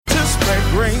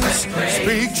Let grace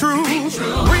speak truth.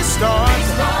 Restart.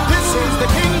 This is the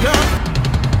kingdom.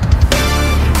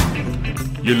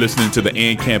 You're listening to the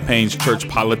And Campaign's Church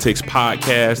Politics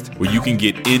Podcast, where you can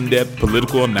get in-depth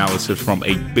political analysis from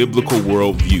a biblical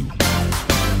worldview.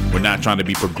 We're not trying to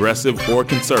be progressive or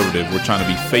conservative. We're trying to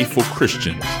be faithful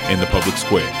Christians in the public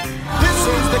square. This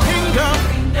is the kingdom.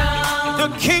 The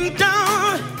kingdom.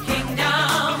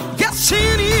 Yes,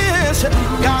 it is.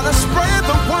 Gotta spread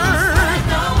the word.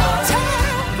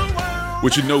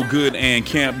 With your no good and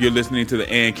camp, you're listening to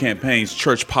the And Campaign's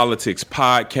Church Politics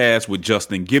Podcast with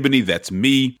Justin Giboney, that's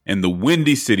me, and the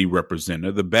Windy City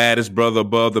representative, the baddest brother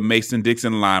above the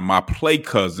Mason-Dixon line, my play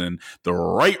cousin, the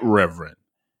Right Reverend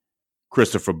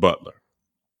Christopher Butler.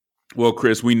 Well,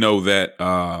 Chris, we know that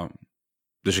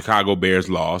the Chicago Bears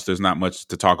lost. There's not much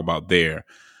to talk about there.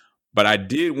 But I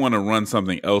did want to run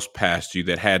something else past you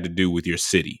that had to do with your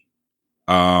city.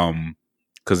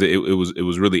 Because it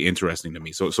was really interesting to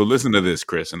me. So listen to this,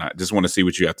 Chris, and I just want to see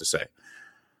what you have to say.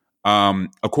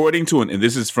 According to and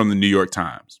this is from the New York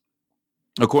Times,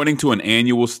 according to an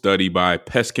annual study by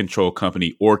pest control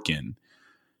company Orkin,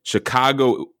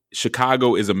 Chicago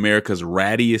is America's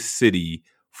rattiest city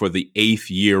for the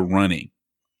 8th year running.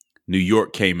 New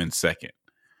York came in second.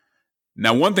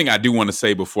 Now, one thing I do want to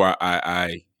say before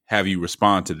I have you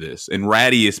respond to this, and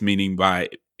rattiest meaning by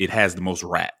it has the most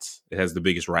rats. It has the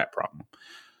biggest rat problem.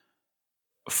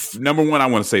 Number one, I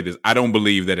want to say this. I don't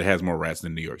believe that it has more rats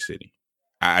than New York City.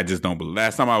 I just don't believe.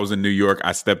 Last time I was in New York,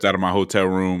 I stepped out of my hotel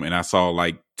room and I saw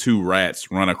like 2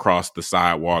 rats run across the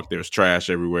sidewalk. There's trash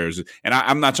everywhere. And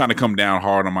I'm not trying to come down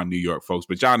hard on my New York folks,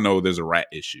 but y'all know there's a rat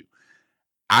issue.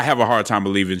 I have a hard time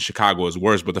believing Chicago is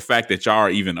worse, but the fact that y'all are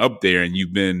even up there and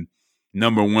you've been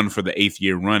number 1 for the 8th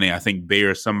year running, I think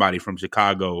bears somebody from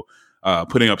Chicago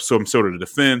putting up some sort of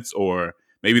defense, or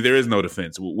maybe there is no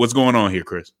defense. What's going on here,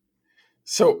 Chris?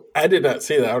 So I did not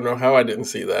see that. I don't know how I didn't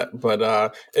see that.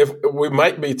 But if we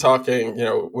might be talking,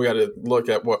 we got to look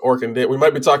at what Orkin did. We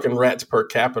might be talking rats per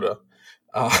capita,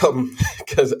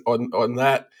 because on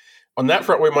that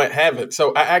front we might have it.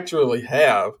 So I actually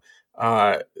have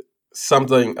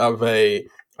something of a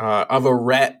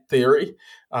rat theory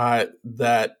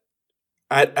that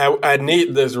I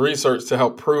need this research to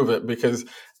help prove it, because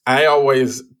I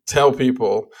always tell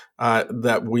people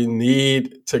that we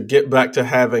need to get back to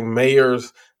having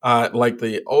mayors like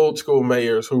the old school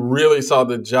mayors who really saw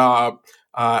the job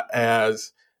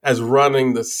as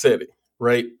running the city,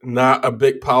 right? Not a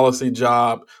big policy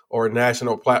job or a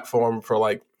national platform for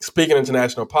like speaking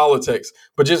international politics,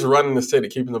 but just running the city,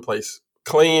 keeping the place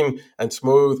clean and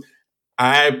smooth.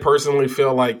 I personally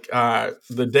feel like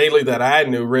the daily that I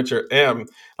knew, Richard M.,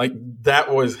 like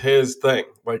that was his thing.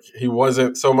 Like he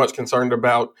wasn't so much concerned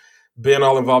about being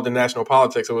all involved in national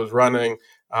politics. It was running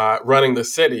the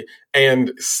city.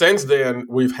 And since then,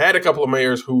 we've had a couple of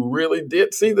mayors who really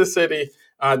did see the city,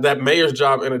 that mayor's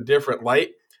job in a different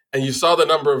light. And you saw the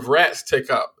number of rats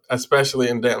tick up, especially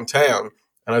in downtown.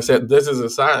 And I said, this is a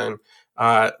sign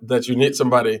that you need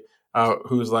somebody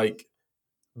who's like,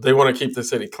 they want to keep the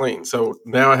city clean. So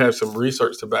now I have some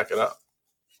research to back it up.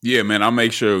 Yeah, man, I'll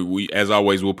make sure as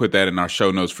always, we'll put that in our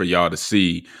show notes for y'all to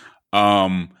see.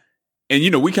 And,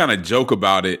 we kind of joke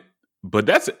about it, but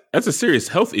that's a serious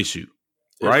health issue,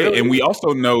 right? Really, and we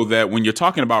also know that when you're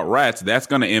talking about rats, that's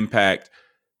going to impact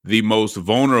the most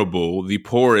vulnerable, the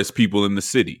poorest people in the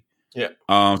city. Yeah.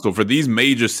 So for these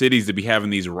major cities to be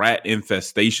having these rat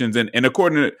infestations, and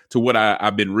according to what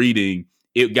I've been reading,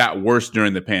 it got worse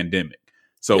during the pandemic.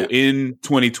 So in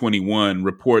 2021,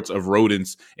 reports of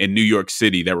rodents in New York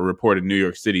City that were reported in New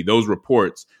York City, those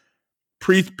reports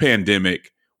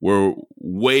pre-pandemic were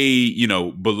way,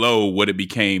 below what it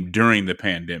became during the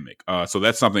pandemic. So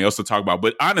that's something else to talk about.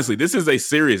 But honestly, this is a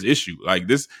serious issue. Like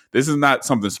this is not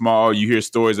something small. You hear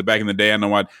stories of back in the day. I know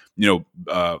what,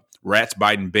 rats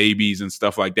biting babies and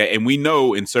stuff like that. And we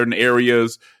know in certain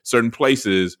areas, certain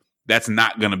places, that's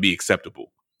not going to be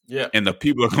acceptable. Yeah. And the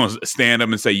people are going to stand up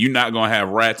and say, you're not going to have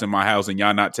rats in my house and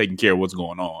y'all not taking care of what's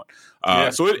going on.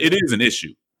 So it is an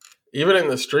issue. Even in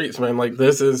the streets, man, like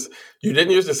you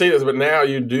didn't used to see this, but now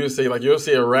you do see, like you'll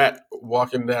see a rat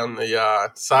walking down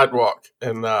the sidewalk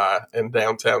in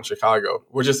downtown Chicago,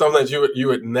 which is something that you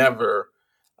would never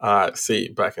see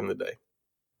back in the day.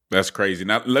 That's crazy.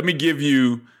 Now, let me give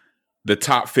you the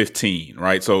top 15,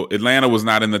 right? So Atlanta was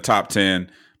not in the top 10.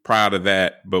 Prior to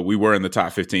that, but we were in the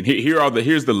top 15.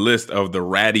 Here's the list of the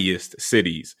rattiest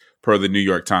cities per the New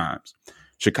York Times.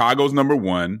 Chicago's number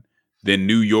 1, then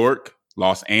New York,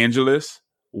 Los Angeles,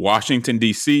 Washington,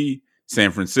 D.C.,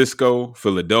 San Francisco,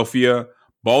 Philadelphia,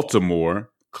 Baltimore,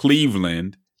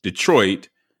 Cleveland, Detroit,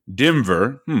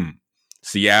 Denver,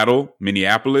 Seattle,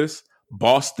 Minneapolis,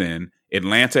 Boston,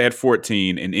 Atlanta at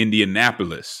 14, and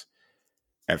Indianapolis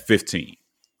at 15.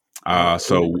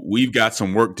 So we've got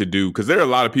some work to do because there are a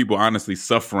lot of people honestly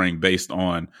suffering based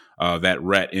on that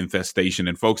rat infestation.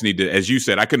 And folks need to, as you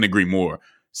said, I couldn't agree more.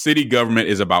 City government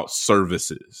is about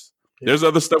services. Yeah. There's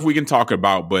other stuff we can talk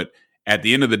about, but at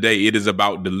the end of the day, it is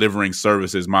about delivering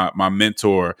services. My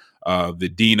mentor,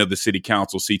 the dean of the city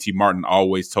council, C.T. Martin,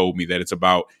 always told me that it's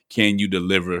about, can you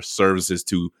deliver services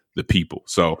to the people?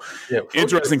 So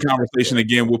interesting conversation.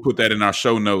 Again, we'll put that in our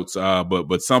show notes,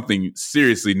 but something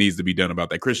seriously needs to be done about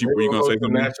that. Chris, were you going to say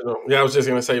something? I was just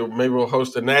going to say, maybe we'll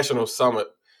host a national summit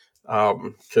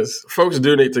because folks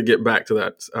do need to get back to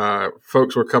that.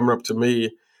 Folks were coming up to me.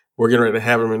 We're getting ready to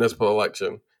have a municipal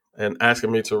election and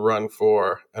asking me to run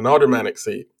for an aldermanic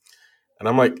seat. And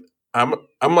I'm like, I'm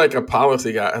like a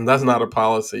policy guy, and that's not a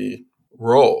policy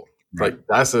role. Right. Like,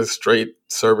 that's a straight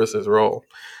services role.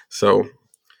 So,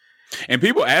 and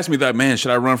people ask me that, man,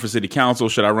 should I run for city council?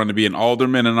 Should I run to be an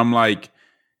alderman? And I'm like,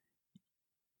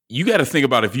 you got to think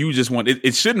about if you just want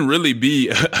it shouldn't really be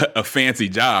a fancy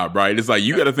job, right? It's like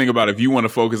you got to think about if you want to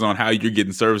focus on how you're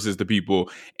getting services to people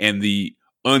and the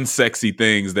unsexy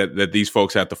things that these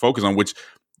folks have to focus on, which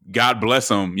God bless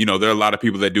them. You know, there are a lot of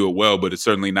people that do it well, but it's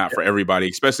certainly not for everybody,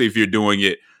 especially if you're doing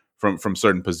it from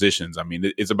certain positions. I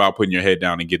mean, it's about putting your head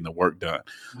down and getting the work done.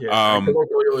 Yeah, I don't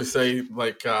really say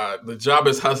like the job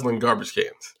is hustling garbage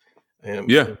cans.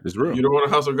 And it's real. If you don't want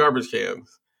to hustle garbage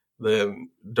cans, then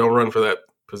don't run for that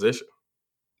position.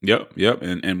 Yep.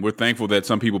 And we're thankful that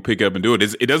some people pick up and do it.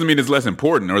 It doesn't mean it's less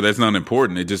important or that's not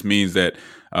important. It just means that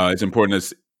it's important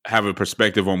to have a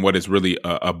perspective on what it's really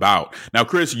about. Now,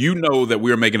 Chris, you know that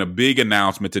we're making a big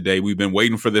announcement today. We've been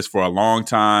waiting for this for a long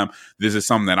time. This is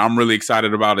something that I'm really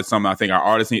excited about. It's something I think our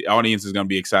audience is going to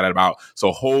be excited about.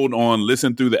 So hold on,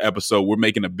 listen through the episode. We're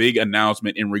making a big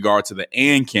announcement in regard to the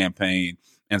AND campaign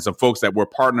and some folks that we're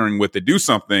partnering with to do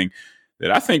something that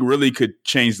I think really could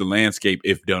change the landscape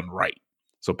if done right.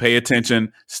 So pay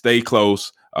attention, stay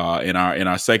close. In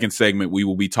our second segment, we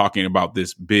will be talking about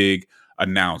this big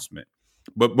announcement.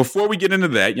 But before we get into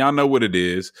that, y'all know what it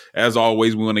is. As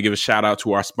always, we want to give a shout out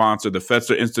to our sponsor, the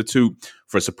Fetzer Institute,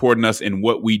 for supporting us in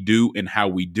what we do and how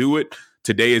we do it.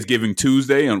 Today is Giving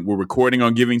Tuesday, and we're recording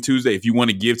on Giving Tuesday. If you want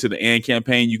to give to the AND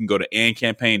campaign, you can go to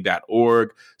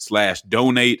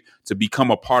andcampaign.org/donate to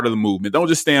become a part of the movement. Don't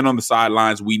just stand on the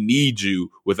sidelines. We need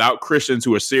you. Without Christians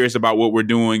who are serious about what we're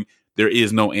doing, there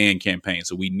is no AND campaign.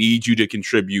 So we need you to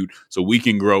contribute so we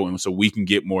can grow and so we can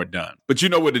get more done. But you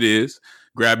know what it is.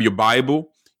 Grab your Bible,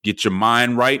 get your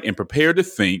mind right, and prepare to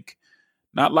think,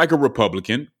 not like a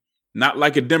Republican, not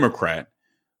like a Democrat,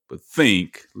 but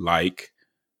think like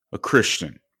a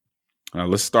Christian. Now,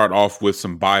 let's start off with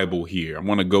some Bible here. I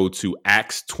want to go to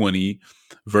Acts 20,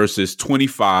 verses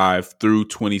 25 through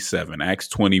 27. Acts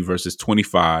 20, verses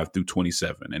 25 through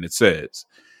 27. And it says,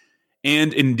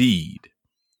 "And indeed,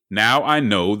 now I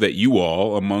know that you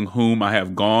all, among whom I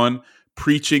have gone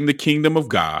preaching the kingdom of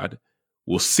God,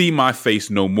 will see my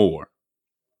face no more.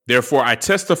 Therefore, I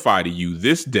testify to you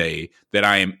this day that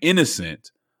I am innocent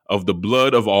of the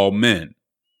blood of all men.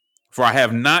 For I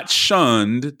have not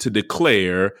shunned to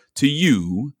declare to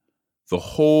you the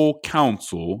whole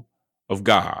counsel of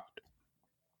God."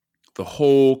 The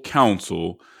whole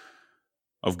counsel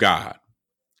of God.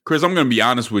 Chris, I'm going to be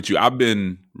honest with you. I've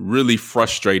been really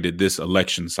frustrated this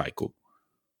election cycle.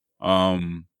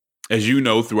 As you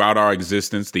know, throughout our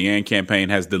existence, the AND campaign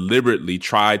has deliberately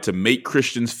tried to make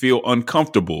Christians feel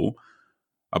uncomfortable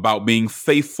about being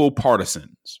faithful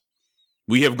partisans.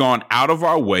 We have gone out of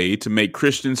our way to make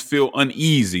Christians feel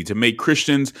uneasy, to make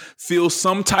Christians feel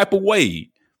some type of way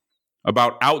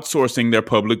about outsourcing their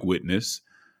public witness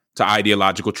to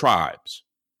ideological tribes.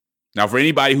 Now, for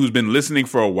anybody who's been listening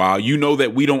for a while, you know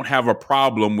that we don't have a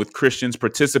problem with Christians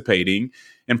participating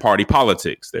in party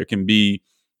politics. There can be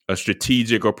a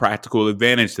strategic or practical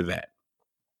advantage to that.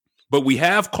 But we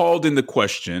have called into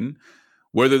question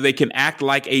whether they can act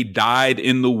like a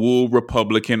dyed-in-the-wool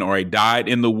Republican or a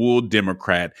dyed-in-the-wool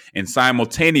Democrat and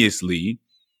simultaneously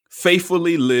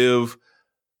faithfully live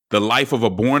the life of a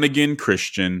born-again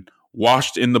Christian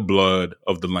washed in the blood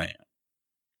of the Lamb.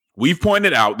 We've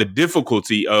pointed out the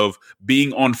difficulty of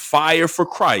being on fire for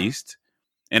Christ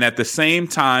and at the same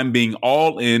time being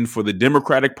all in for the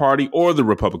Democratic Party or the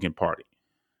Republican Party.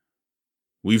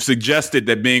 We've suggested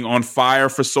that being on fire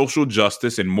for social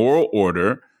justice and moral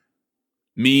order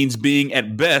means being,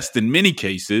 at best, in many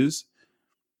cases,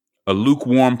 a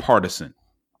lukewarm partisan.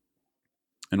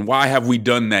 And why have we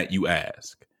done that, you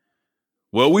ask?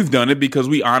 Well, we've done it because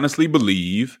we honestly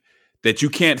believe that you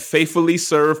can't faithfully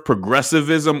serve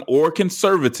progressivism or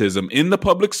conservatism in the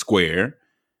public square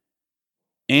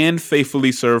and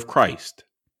faithfully serve Christ.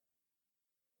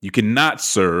 You cannot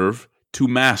serve two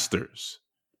masters.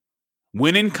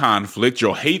 When in conflict,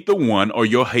 you'll hate the one or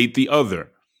you'll hate the other.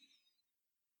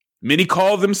 Many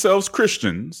call themselves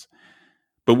Christians,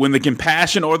 but when the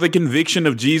compassion or the conviction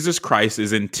of Jesus Christ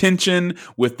is in tension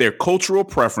with their cultural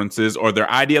preferences or their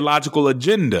ideological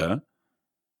agenda,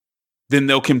 then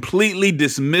they'll completely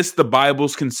dismiss the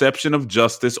Bible's conception of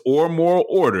justice or moral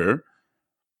order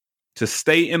to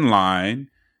stay in line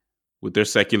with their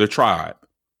secular tribe.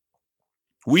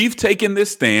 We've taken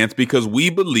this stance because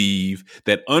we believe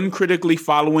that uncritically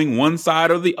following one side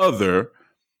or the other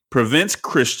prevents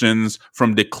Christians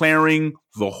from declaring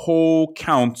the whole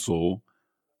counsel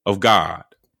of God.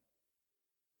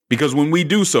 Because when we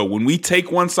do so, when we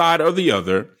take one side or the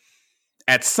other,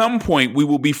 at some point we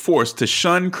will be forced to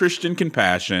shun Christian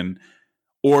compassion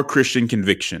or Christian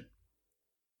conviction.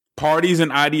 Parties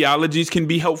and ideologies can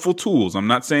be helpful tools. I'm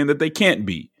not saying that they can't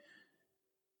be,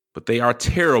 but they are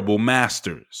terrible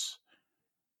masters.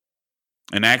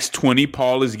 In Acts 20,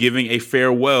 Paul is giving a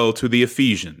farewell to the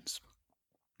Ephesians.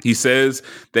 He says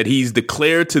that he's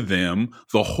declared to them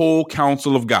the whole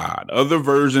counsel of God. Other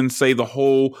versions say the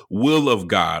whole will of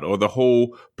God or the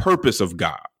whole purpose of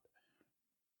God.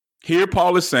 Here,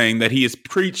 Paul is saying that he has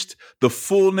preached the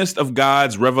fullness of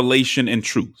God's revelation and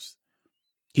truth.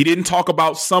 He didn't talk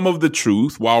about some of the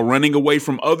truth while running away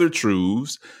from other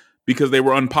truths because they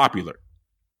were unpopular.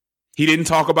 He didn't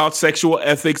talk about sexual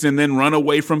ethics and then run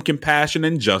away from compassion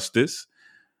and justice.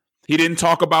 He didn't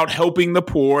talk about helping the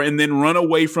poor and then run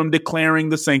away from declaring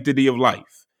the sanctity of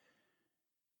life.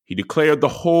 He declared the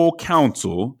whole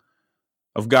counsel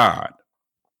of God.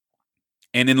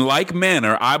 And in like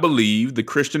manner, I believe the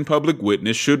Christian public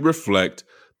witness should reflect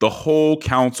the whole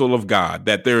counsel of God,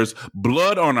 that there's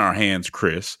blood on our hands,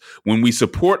 Chris, when we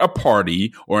support a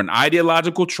party or an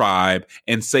ideological tribe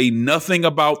and say nothing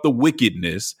about the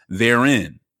wickedness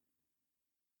therein.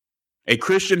 A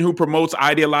Christian who promotes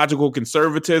ideological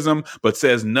conservatism but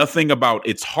says nothing about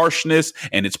its harshness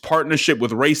and its partnership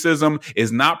with racism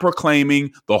is not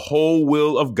proclaiming the whole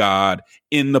will of God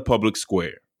in the public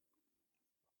square.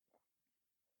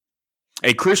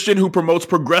 A Christian who promotes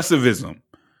progressivism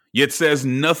yet says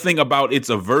nothing about its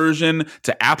aversion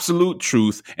to absolute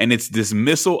truth and its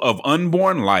dismissal of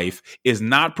unborn life is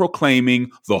not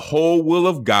proclaiming the whole will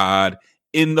of God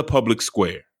in the public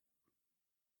square.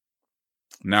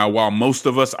 Now, while most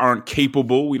of us aren't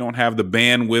capable, we don't have the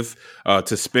bandwidth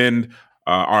to spend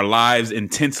our lives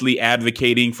intensely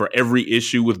advocating for every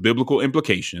issue with biblical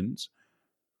implications,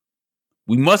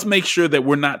 we must make sure that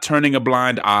we're not turning a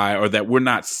blind eye or that we're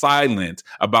not silent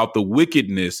about the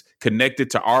wickedness connected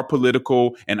to our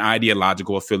political and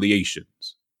ideological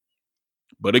affiliations.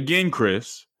 But again,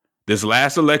 Chris, this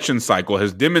last election cycle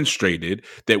has demonstrated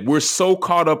that we're so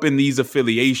caught up in these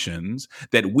affiliations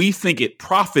that we think it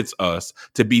profits us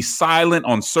to be silent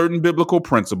on certain biblical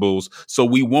principles so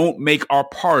we won't make our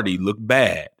party look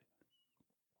bad.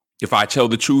 If I tell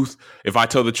the truth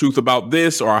about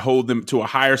this, or I hold them to a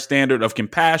higher standard of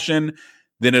compassion,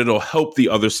 then it'll help the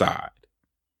other side.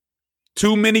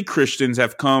 Too many Christians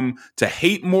have come to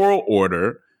hate moral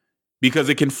order because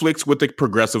it conflicts with the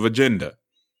progressive agenda.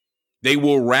 They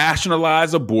will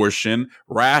rationalize abortion,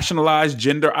 rationalize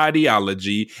gender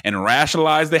ideology, and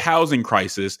rationalize the housing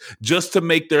crisis just to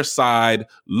make their side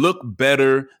look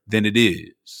better than it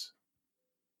is.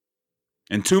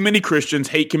 And too many Christians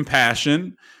hate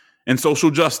compassion and social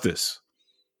justice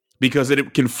because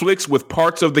it conflicts with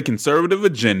parts of the conservative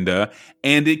agenda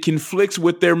and it conflicts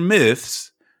with their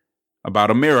myths about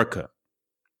America.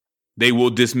 They will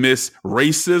dismiss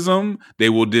racism. They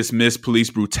will dismiss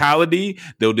police brutality.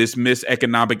 They'll dismiss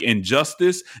economic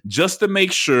injustice just to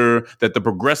make sure that the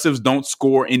progressives don't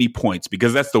score any points,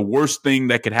 because that's the worst thing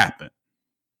that could happen.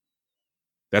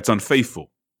 That's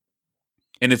unfaithful.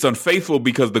 And it's unfaithful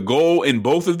because the goal in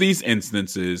both of these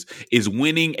instances is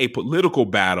winning a political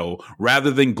battle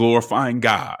rather than glorifying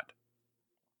God.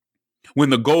 When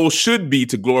the goal should be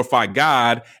to glorify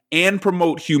God and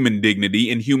promote human dignity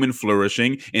and human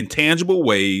flourishing in tangible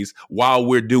ways while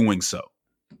we're doing so.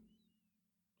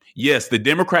 Yes, the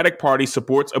Democratic Party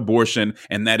supports abortion,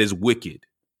 and that is wicked.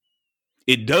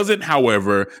 It doesn't,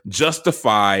 however,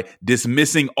 justify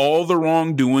dismissing all the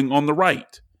wrongdoing on the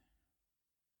right.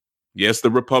 Yes,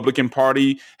 the Republican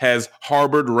Party has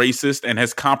harbored racist and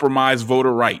has compromised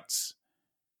voter rights.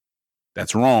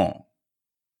 That's wrong.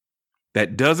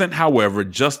 That doesn't, however,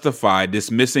 justify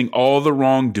dismissing all the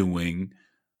wrongdoing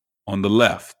on the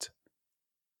left.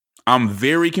 I'm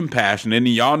very compassionate, and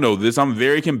y'all know this, I'm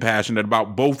very compassionate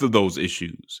about both of those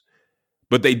issues.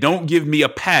 but they don't give me a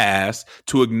pass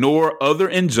to ignore other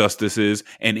injustices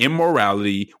and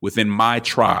immorality within my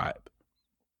tribe.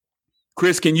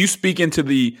 Chris, can you speak into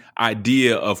the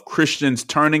idea of Christians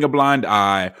turning a blind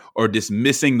eye or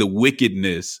dismissing the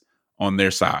wickedness on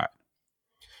their side?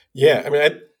 Yeah, I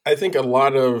mean, I think a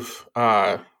lot of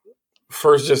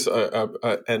first, just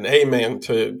an amen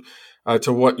to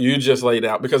what you just laid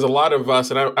out, because a lot of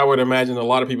us, and I would imagine a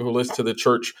lot of people who listen to the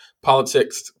Church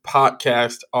Politics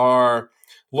podcast are a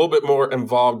little bit more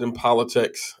involved in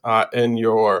politics in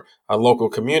your local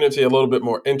community, a little bit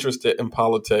more interested in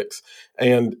politics,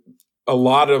 and a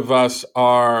lot of us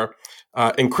are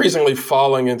increasingly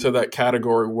falling into that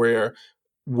category where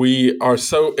we are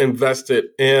so invested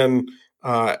in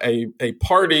a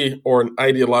party or an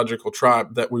ideological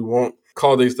tribe that we won't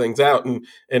call these things out. And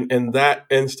in that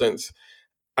instance,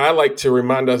 I like to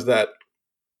remind us that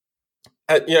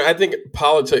I think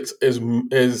politics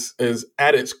is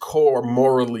at its core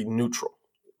morally neutral,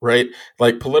 right?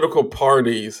 Like political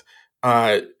parties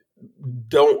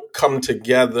don't come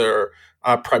together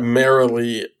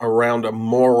primarily around a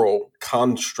moral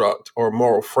construct or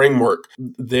moral framework.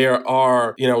 There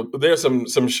are, there's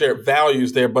some shared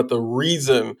values there, but the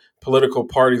reason political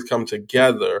parties come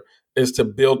together is to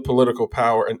build political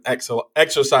power and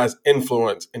exercise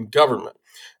influence in government.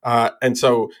 And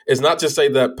so it's not to say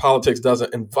that politics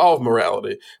doesn't involve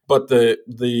morality, but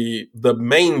the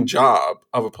main job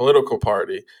of a political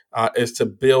party is to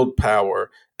build power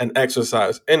and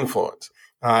exercise influence.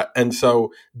 And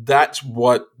so that's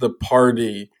what the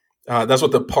parties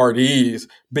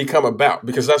become about,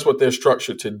 because that's what they're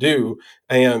structured to do.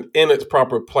 And in its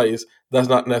proper place, that's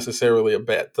not necessarily a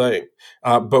bad thing.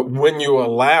 But when you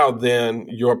allow then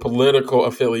your political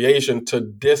affiliation to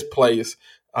displace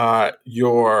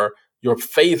your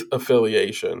faith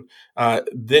affiliation,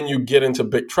 then you get into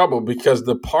big trouble, because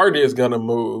the party is going to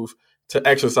move to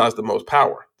exercise the most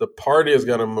power. The party is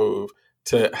going to move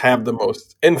to have the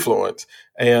most influence.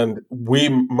 And we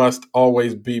must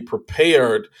always be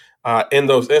prepared in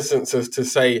those instances to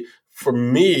say, for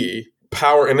me,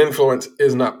 power and influence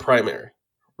is not primary,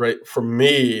 right? For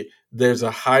me, there's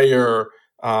a higher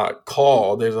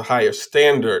call, there's a higher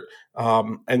standard.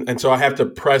 And so I have to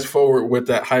press forward with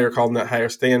that higher call and that higher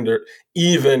standard,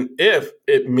 even if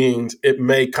it means it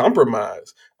may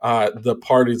compromise the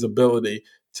party's ability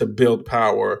to build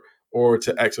power or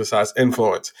to exercise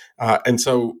influence. And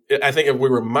so I think if we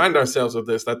remind ourselves of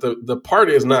this, that the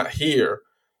party is not here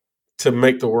to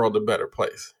make the world a better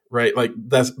place, right? Like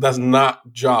that's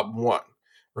not job one,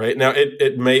 right? Now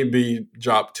it may be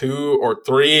job 2 or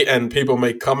 3, and people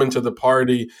may come into the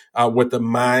party with the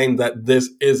mind that this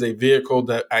is a vehicle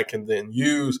that I can then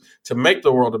use to make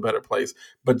the world a better place.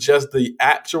 But just the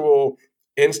actual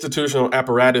institutional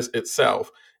apparatus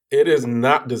itself, it is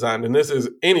not designed, and this is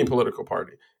any political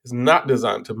party, it's not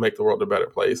designed to make the world a better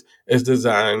place. It's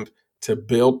designed to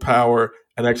build power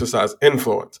and exercise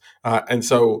influence. And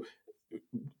so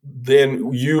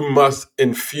then you must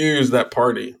infuse that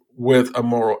party with a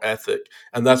moral ethic.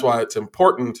 And that's why it's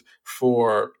important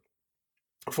for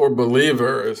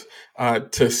believers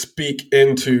to speak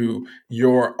into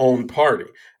your own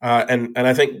party. And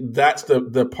I think that's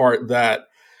the part that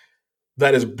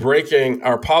is breaking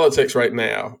our politics right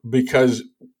now, because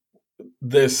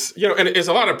this, and it's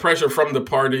a lot of pressure from the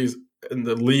parties and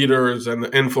the leaders and the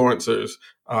influencers,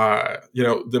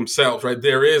 themselves, right?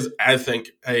 There is, I think,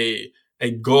 a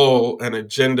goal, an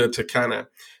agenda to kind of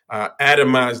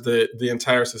atomize the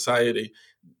entire society.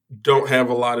 Don't have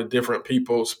a lot of different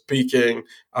people speaking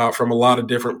from a lot of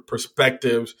different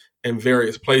perspectives in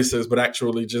various places, but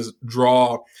actually just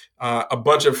draw a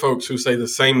bunch of folks who say the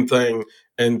same thing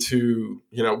into,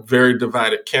 very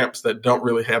divided camps that don't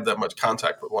really have that much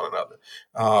contact with one another.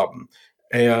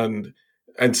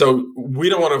 And so we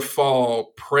don't want to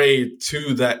fall prey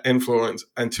to that influence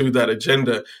and to that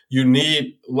agenda. You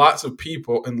need lots of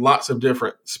people in lots of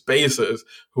different spaces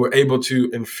who are able to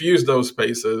infuse those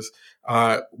spaces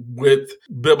with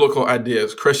biblical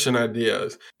ideas, Christian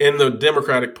ideas, in the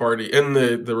Democratic Party, in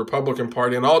the Republican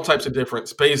Party, in all types of different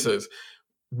spaces.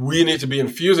 We need to be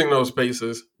infusing those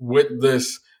spaces with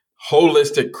this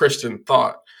holistic Christian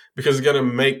thought, because it's going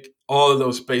to make all of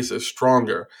those spaces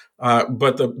stronger.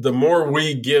 But the more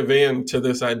we give in to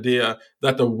this idea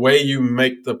that the way you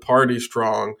make the party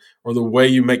strong or the way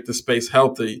you make the space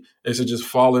healthy is to just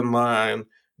fall in line,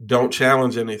 don't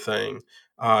challenge anything,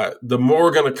 the more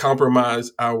we're going to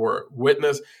compromise our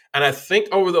witness. And I think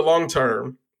over the long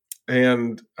term,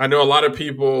 and I know a lot of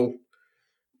people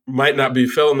might not be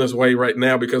feeling this way right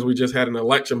now because we just had an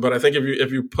election, but I think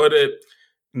if you put it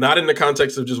not in the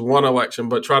context of just one election,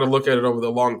 but try to look at it over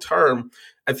the long term,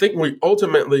 I think we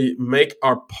ultimately make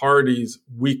our parties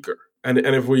weaker. And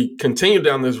if we continue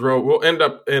down this road, we'll end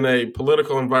up in a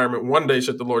political environment one day,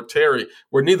 should the Lord tarry,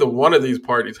 where neither one of these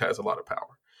parties has a lot of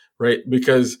power, right?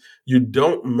 Because you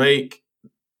don't make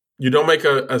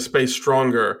a space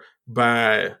stronger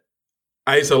by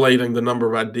isolating the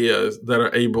number of ideas that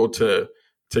are able to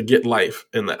get life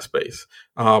in that space.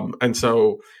 And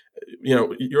so,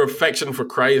 your affection for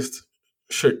Christ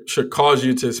should cause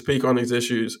you to speak on these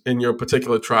issues in your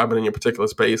particular tribe and in your particular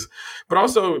space, but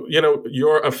also,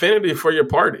 your affinity for your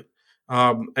party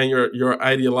and your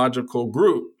ideological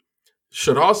group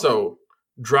should also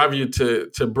drive you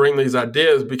to bring these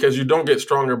ideas, because you don't get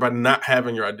stronger by not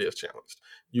having your ideas challenged.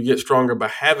 You get stronger by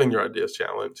having your ideas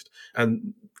challenged.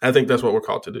 And I think that's what we're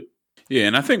called to do. Yeah,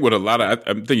 and I think I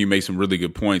think you made some really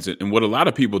good points, and what a lot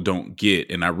of people don't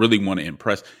get, and I really want to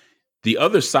impress, the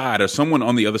other side or someone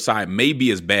on the other side may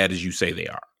be as bad as you say they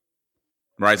are,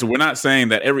 right? So we're not saying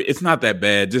that it's not that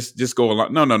bad. Just go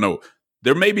along. No.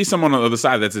 There may be someone on the other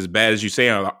side that's as bad as you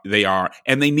say they are,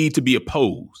 and they need to be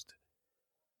opposed.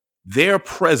 Their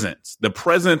presence, the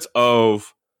presence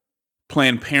of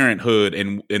Planned Parenthood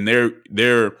and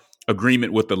their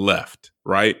agreement with the left,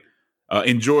 right?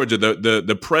 In Georgia,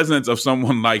 the presence of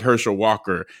someone like Herschel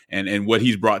Walker and what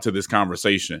he's brought to this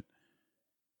conversation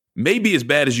may be as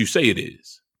bad as you say it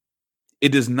is.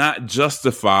 It does not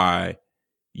justify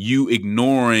you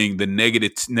ignoring the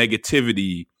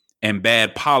negativity and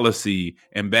bad policy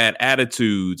and bad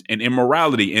attitudes and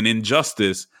immorality and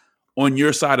injustice on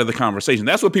your side of the conversation.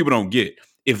 That's what people don't get.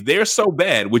 If they're so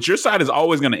bad, which your side is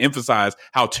always going to emphasize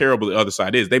how terrible the other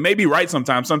side is. They may be right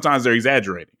sometimes. Sometimes they're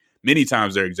exaggerating. Many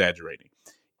times they're exaggerating.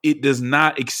 It does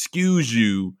not excuse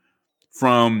you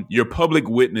from your public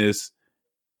witness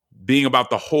being about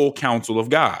the whole counsel of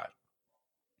God.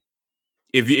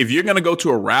 If you're going to go to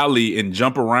a rally and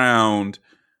jump around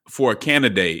for a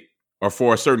candidate or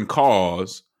for a certain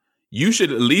cause, you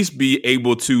should at least be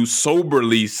able to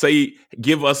soberly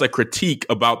give us a critique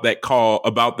about that call,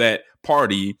 about that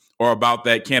party, or about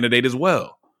that candidate as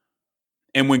well.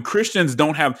 And when Christians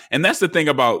don't have, and that's the thing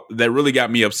about that really got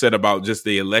me upset about just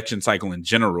the election cycle in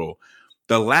general,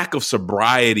 the lack of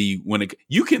sobriety.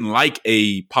 You can like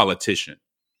a politician,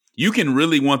 you can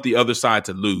really want the other side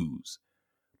to lose,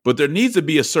 but there needs to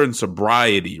be a certain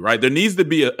sobriety, right? There needs to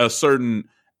be a certain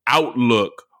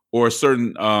outlook or a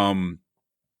certain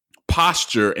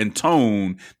posture and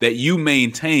tone that you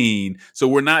maintain. So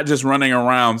we're not just running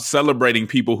around celebrating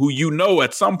people who,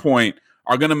 at some point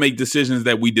are going to make decisions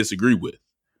that we disagree with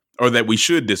or that we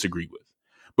should disagree with.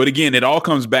 But again, it all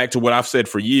comes back to what I've said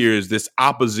for years, this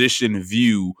opposition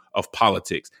view of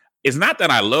politics. It's not that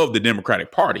I love the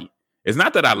Democratic Party. It's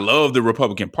not that I love the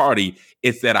Republican Party.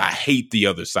 It's that I hate the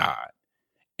other side.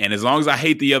 And as long as I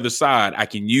hate the other side, I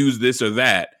can use this or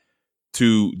that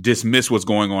to dismiss what's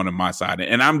going on my side.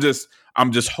 And I'm just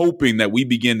hoping that we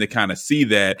begin to kind of see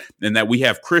that, and that we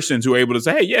have Christians who are able to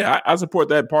say, hey, yeah, I support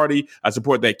that party. I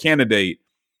support that candidate.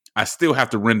 I still have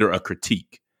to render a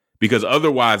critique, because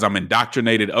otherwise I'm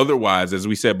indoctrinated. Otherwise, as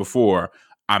we said before,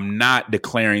 I'm not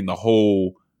declaring the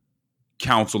whole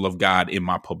counsel of God in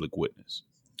my public witness.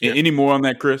 Yeah. Any more on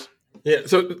that, Chris? Yeah.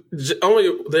 So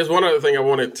there's one other thing I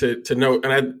wanted to note,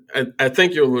 and I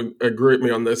think you'll agree with me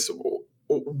on this.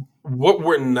 What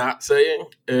we're not saying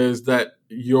is that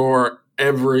your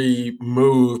every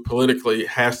move politically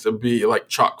has to be like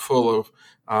chock full of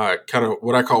kind of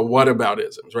what I call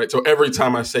whataboutisms, right? So every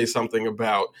time I say something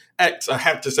about X, I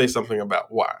have to say something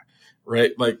about Y,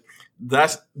 right? Like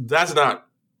that's not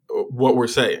what we're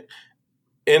saying.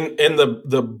 In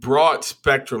the broad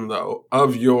spectrum, though,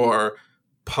 of your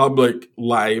public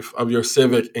life, of your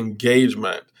civic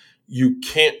engagement, you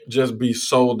can't just be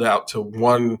sold out to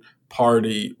one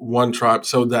party, one tribe,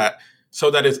 so that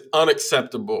it's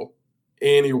unacceptable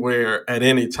anywhere at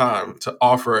any time to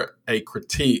offer a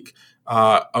critique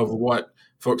of what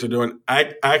folks are doing.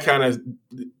 I kind of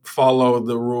follow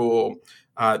the rule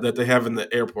that they have in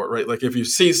the airport, right? Like if you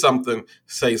see something,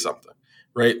 say something,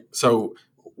 right? So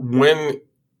when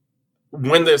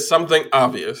there's something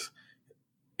obvious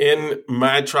in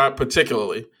my tribe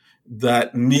particularly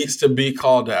that needs to be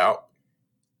called out,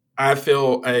 I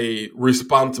feel a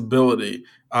responsibility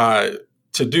to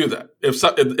do that.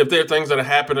 If there are things that are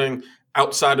happening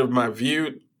outside of my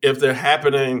view, if they're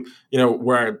happening,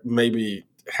 where I maybe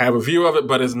have a view of it,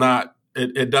 but it's not,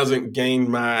 it doesn't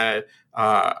gain my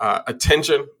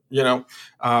attention.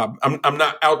 I'm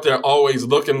not out there always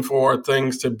looking for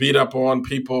things to beat up on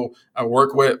people I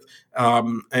work with,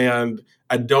 and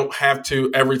I don't have to,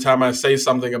 every time I say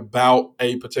something about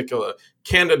a particular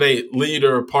candidate,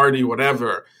 leader, party,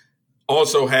 whatever,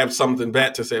 also have something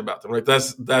bad to say about them. Right?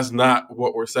 That's not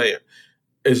what we're saying.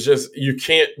 It's just you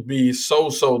can't be so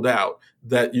sold out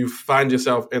that you find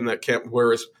yourself in that camp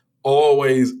where it's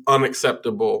always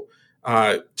unacceptable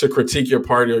to critique your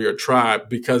party or your tribe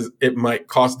because it might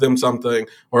cost them something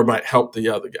or it might help the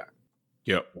other guy.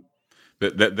 Yep.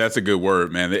 That's a good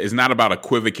word, man. It's not about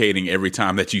equivocating every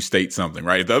time that you state something,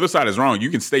 right? If the other side is wrong,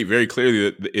 you can state very clearly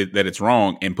that it's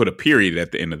wrong and put a period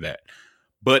at the end of that.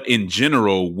 But in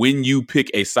general, when you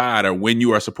pick a side or when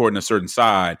you are supporting a certain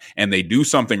side and they do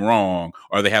something wrong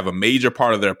or they have a major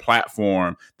part of their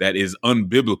platform that is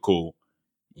unbiblical,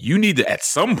 you need to at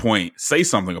some point say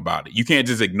something about it. You can't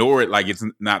just ignore it like it's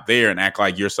not there and act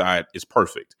like your side is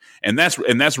perfect. And that's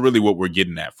really what we're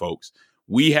getting at, folks.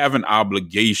 We have an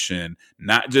obligation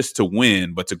not just to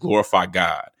win, but to glorify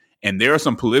God. And there are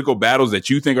some political battles that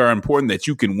you think are important that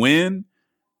you can win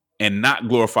and not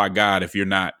glorify God if you're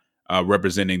not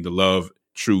representing the love,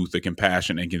 truth, the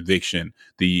compassion and conviction,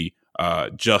 the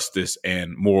justice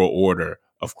and moral order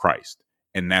of Christ.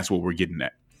 And that's what we're getting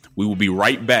at. We will be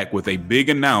right back with a big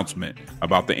announcement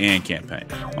about the AND campaign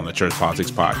on the Church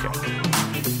Politics Podcast.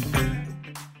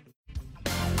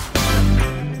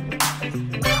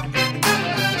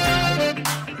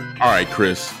 All right,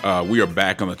 Chris, we are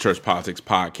back on the Church Politics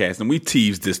Podcast, and we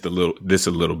teased this a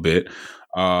little bit,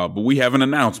 but we have an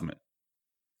announcement.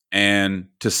 And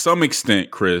to some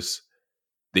extent, Chris,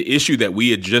 the issue that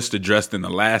we had just addressed in the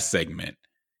last segment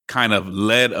kind of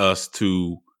led us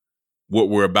to what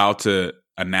we're about to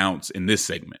announce in this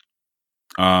segment.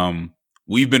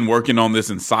 We've been working on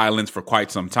this in silence for quite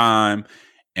some time,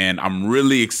 and I'm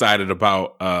really excited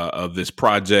about this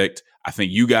project. I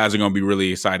think you guys are going to be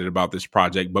really excited about this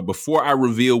project. But before I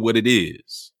reveal what it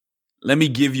is, let me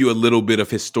give you a little bit of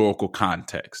historical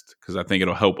context because I think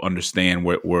it'll help understand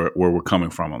where we're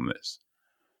coming from on this.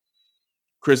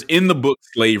 Chris, in the book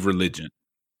Slave Religion,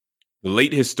 the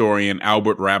late historian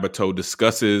Albert Rabateau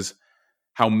discusses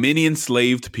how many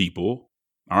enslaved people,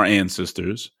 our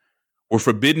ancestors, were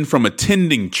forbidden from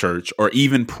attending church or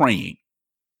even praying.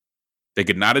 They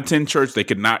could not attend church. They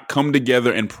could not come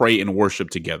together and pray and worship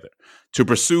together. To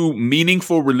pursue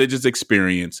meaningful religious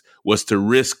experience was to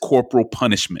risk corporal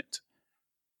punishment.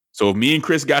 So if me and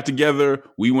Chris got together,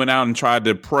 we went out and tried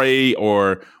to pray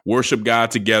or worship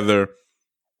God together,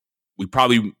 we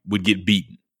probably would get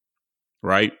beaten,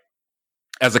 right?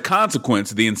 As a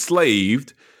consequence, the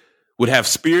enslaved would have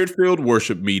spirit-filled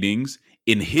worship meetings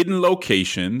in hidden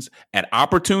locations at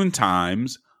opportune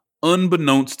times,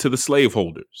 unbeknownst to the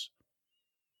slaveholders.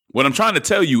 What I'm trying to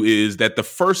tell you is that the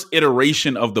first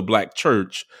iteration of the Black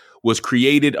church was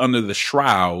created under the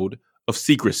shroud of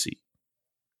secrecy.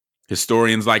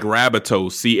 Historians like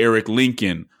Rabateau, C. Eric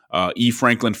Lincoln, E.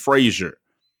 Franklin Frazier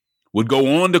would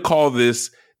go on to call this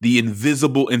the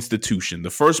invisible institution. The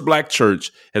first Black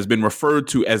church has been referred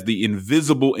to as the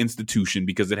invisible institution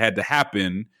because it had to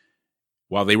happen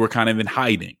while they were kind of in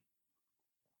hiding.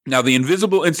 Now, the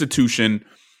invisible institution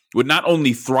would not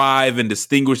only thrive and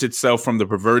distinguish itself from the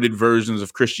perverted versions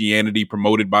of Christianity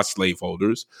promoted by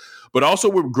slaveholders, but also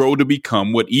would grow to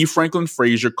become what E. Franklin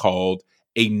Frazier called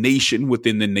a nation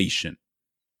within the nation.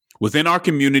 Within our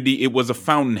community, it was a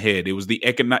fountainhead. It was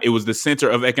the center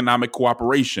of economic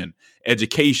cooperation,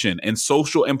 education, and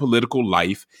social and political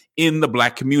life in the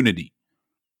Black community.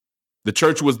 The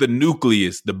church was the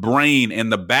nucleus, the brain,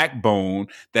 and the backbone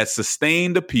that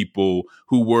sustained the people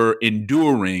who were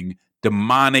enduring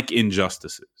demonic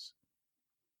injustices.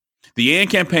 The AND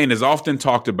campaign has often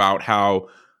talked about how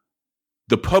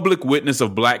the public witness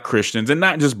of Black Christians, and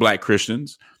not just Black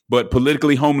Christians, but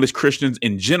politically homeless Christians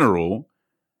in general,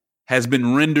 has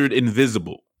been rendered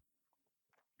invisible.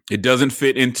 It doesn't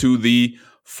fit into the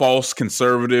false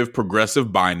conservative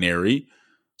progressive binary.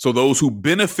 So those who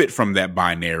benefit from that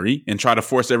binary and try to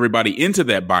force everybody into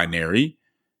that binary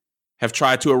have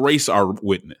tried to erase our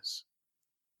witness,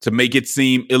 to make it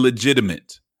seem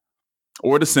illegitimate,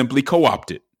 or to simply co-opt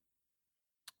it.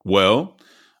 Well,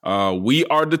 we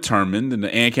are determined, and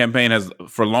the AND campaign has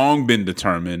for long been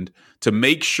determined, to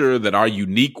make sure that our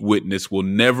unique witness will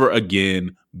never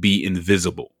again be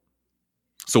invisible.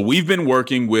 So we've been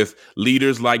working with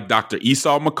leaders like Dr.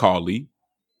 Esau McCauley,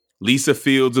 Lisa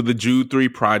Fields of the Jude 3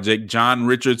 Project, John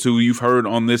Richards, who you've heard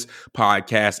on this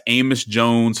podcast, Amos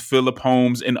Jones, Philip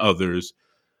Holmes, and others,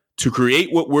 to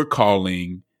create what we're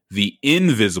calling the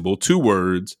Invisible, 2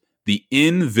 words, the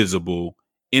Invisible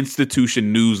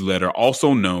Institution Newsletter,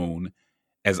 also known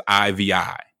as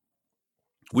IVI.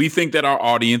 We think that our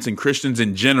audience and Christians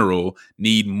in general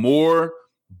need more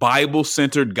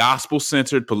Bible-centered,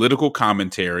 gospel-centered political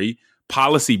commentary,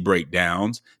 policy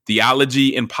breakdowns,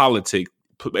 theology and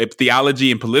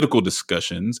political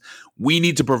discussions. We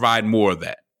need to provide more of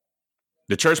that.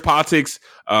 The Church Politics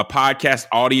podcast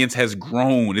audience has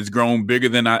grown. It's grown bigger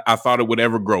than I thought it would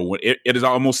ever grow. It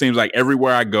almost seems like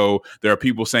everywhere I go, there are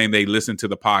people saying they listen to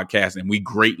the podcast, and we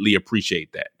greatly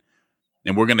appreciate that.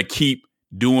 And we're going to keep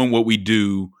doing what we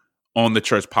do on the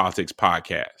Church Politics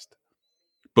podcast.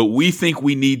 But we think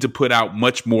we need to put out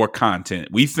much more content.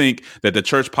 We think that the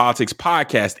Church Politics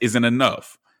podcast isn't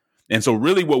enough. And so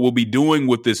really what we'll be doing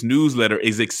with this newsletter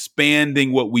is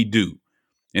expanding what we do.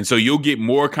 And so you'll get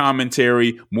more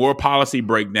commentary, more policy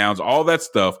breakdowns, all that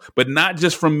stuff, but not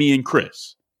just from me and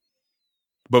Chris,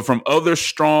 but from other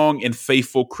strong and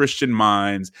faithful Christian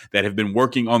minds that have been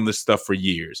working on this stuff for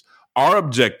years. Our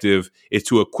objective is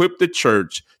to equip the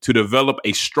church to develop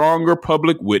a stronger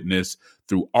public witness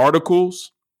through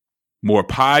articles, more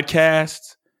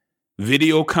podcasts,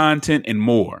 video content, and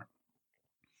more.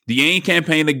 The AIM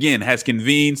campaign, again, has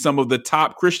convened some of the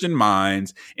top Christian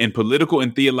minds in political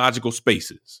and theological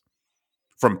spaces.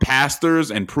 From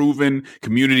pastors and proven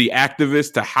community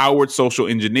activists to Howard social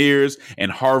engineers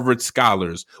and Harvard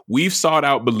scholars, we've sought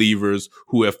out believers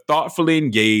who have thoughtfully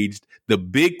engaged the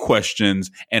big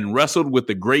questions and wrestled with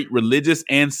the great religious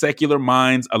and secular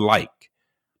minds alike.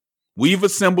 We've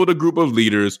assembled a group of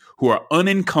leaders who are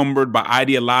unencumbered by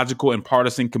ideological and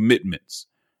partisan commitments,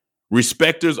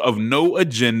 respecters of no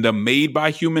agenda made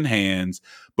by human hands,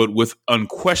 but with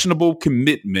unquestionable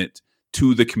commitment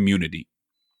to the community.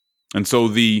 And so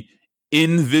the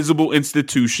Invisible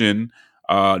Institution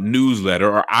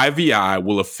newsletter, or IVI,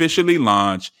 will officially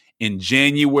launch in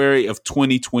January of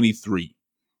 2023.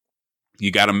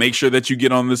 You got to make sure that you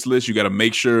get on this list. You got to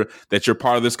make sure that you're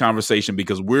part of this conversation,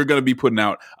 because we're going to be putting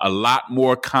out a lot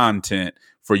more content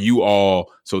for you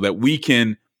all so that we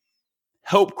can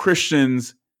help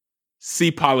Christians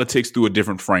see politics through a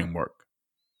different framework.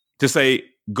 To say,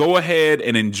 go ahead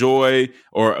and enjoy,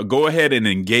 or go ahead and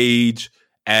engage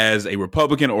as a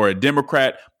Republican or a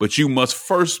Democrat, but you must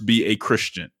first be a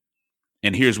Christian.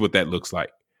 And here's what that looks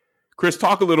like. Chris,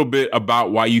 talk a little bit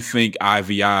about why you think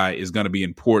IVI is going to be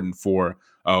important for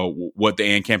what the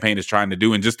AIM campaign is trying to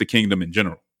do and just the kingdom in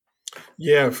general.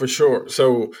 Yeah, for sure.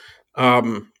 So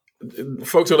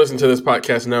folks who listen to this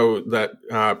podcast know that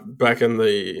back in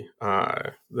the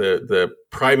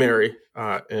primary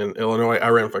in Illinois, I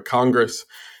ran for Congress.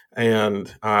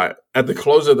 And at the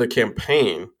close of the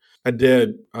campaign, I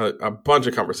did a bunch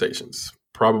of conversations,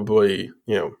 probably,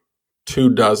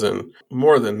 24,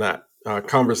 more than that,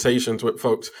 conversations with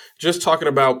folks, just talking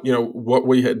about, what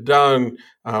we had done,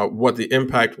 what the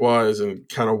impact was, and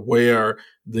kind of where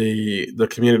the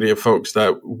community of folks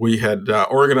that we had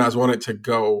organized wanted to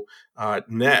go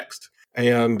next.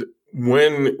 And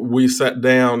when we sat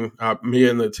down, me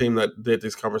and the team that did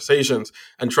these conversations,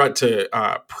 and tried to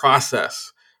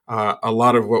process a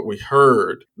lot of what we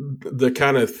heard, the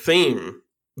kind of theme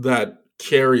that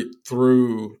carried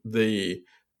through the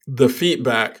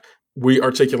feedback, we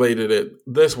articulated it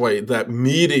this way, that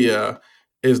media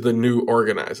is the new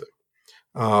organizing.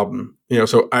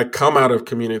 So I come out of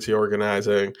community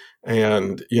organizing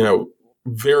and,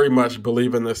 very much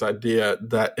believe in this idea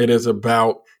that it is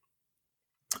about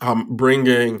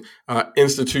bringing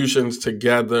institutions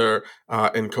together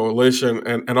in coalition,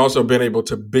 and also being able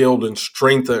to build and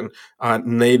strengthen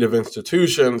native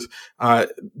institutions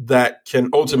that can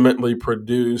ultimately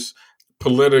produce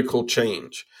political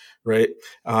change, right?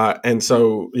 And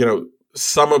so,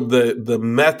 some of the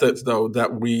methods, though,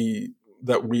 that we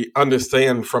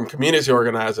understand from community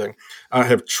organizing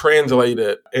have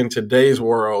translated in today's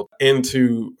world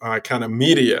into kind of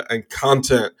media and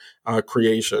content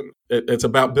creation. It's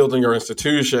about building your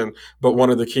institution, but one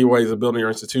of the key ways of building your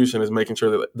institution is making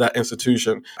sure that that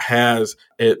institution has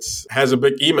a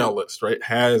big email list, right?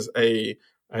 Has a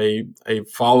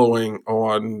following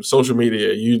on social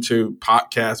media, YouTube,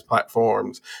 podcast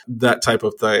platforms, that type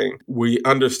of thing. We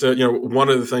understood, one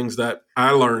of the things that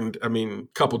I learned, a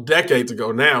couple decades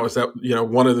ago now, is that,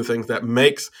 one of the things that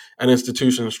makes an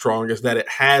institution strong is that it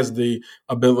has the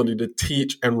ability to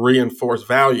teach and reinforce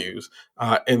values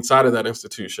inside of that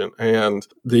institution. And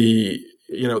the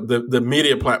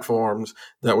media platforms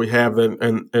that we have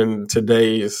in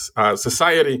today's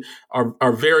society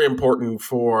are very important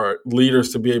for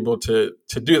leaders to be able to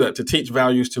do that, to teach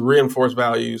values, to reinforce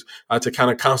values, to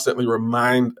kind of constantly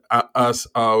remind us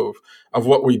of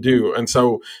what we do. And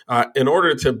so in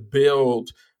order to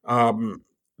build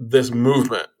this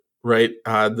movement, right,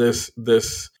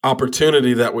 this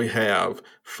opportunity that we have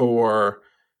for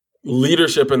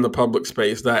leadership in the public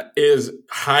space that is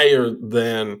higher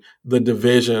than the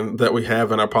division that we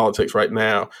have in our politics right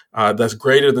now, that's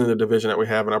greater than the division that we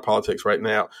have in our politics right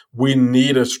now. We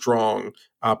need a strong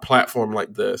platform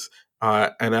like this.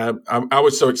 And I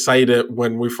was so excited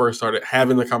when we first started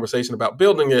having the conversation about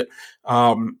building it,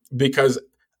 because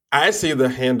I see the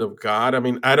hand of God. I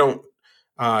mean, I don't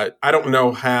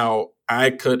know how I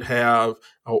could have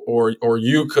or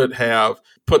you could have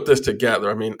put this together.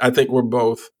 I mean, I think we're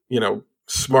both,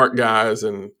 smart guys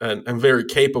and very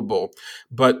capable,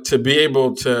 but to be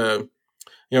able to,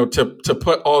 to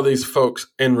put all these folks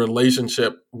in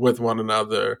relationship with one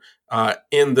another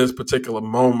in this particular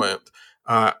moment,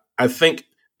 I think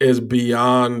is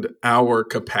beyond our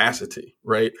capacity,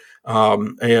 right?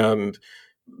 And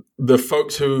the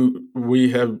folks who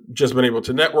we have just been able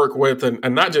to network with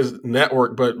and not just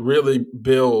network, but really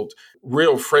build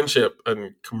real friendship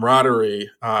and camaraderie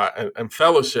and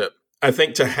fellowship. I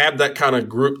think to have that kind of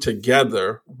group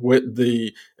together with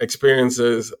the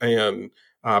experiences and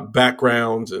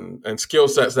backgrounds and skill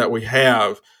sets that we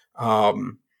have, I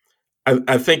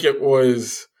think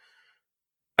it's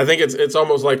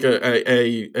almost like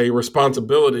a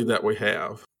responsibility that we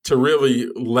have to really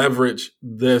leverage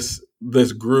this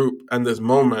group and this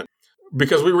moment,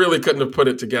 because we really couldn't have put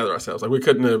it together ourselves. Like, we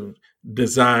couldn't have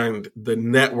designed the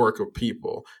network of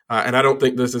people. And I don't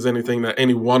think this is anything that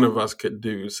any one of us could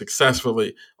do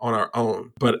successfully on our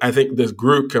own. But I think this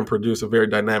group can produce a very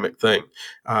dynamic thing.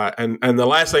 And the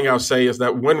last thing I'll say is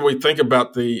that when we think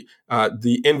about the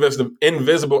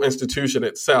invisible institution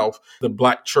itself, the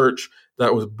Black church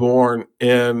that was born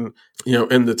in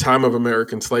the time of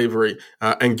American slavery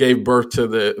and gave birth to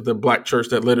the Black church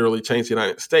that literally changed the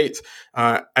United States,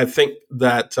 I think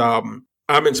that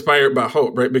I'm inspired by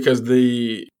hope, right? Because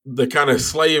the kind of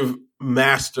slave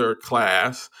master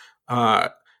class,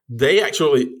 they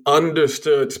actually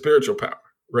understood spiritual power,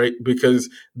 right? Because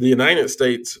the United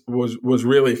States was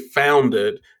really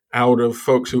founded out of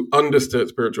folks who understood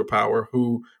spiritual power,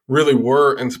 who really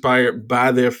were inspired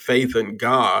by their faith in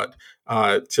God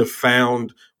to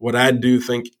found what I do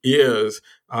think is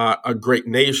a great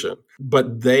nation.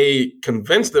 But they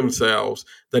convinced themselves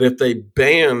that if they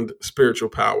banned spiritual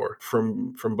power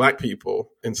from Black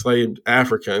people, enslaved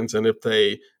Africans, and if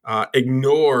they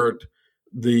ignored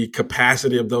the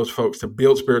capacity of those folks to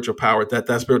build spiritual power,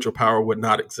 that spiritual power would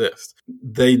not exist.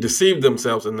 They deceived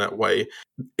themselves in that way.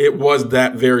 It was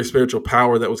that very spiritual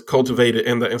power that was cultivated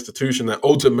in the institution that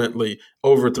ultimately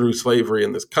overthrew slavery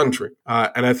in this country.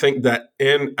 And I think that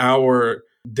in our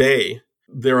day,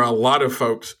 there are a lot of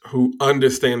folks who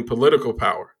understand political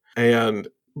power and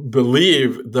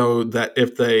believe, though, that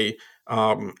if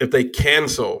they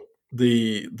cancel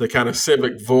the kind of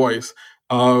civic voice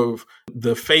of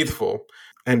the faithful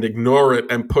and ignore it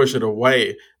and push it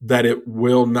away, that it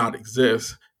will not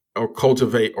exist or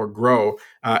cultivate or grow.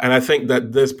 And I think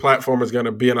that this platform is going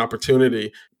to be an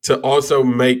opportunity to also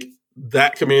make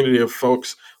that community of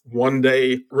folks one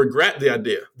day regret the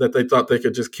idea that they thought they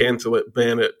could just cancel it,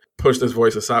 ban it, push this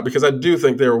voice aside. Because I do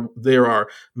think there are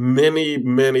many,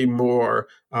 many more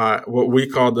what we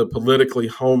call the politically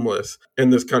homeless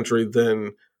in this country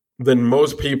than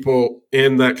most people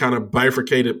in that kind of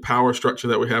bifurcated power structure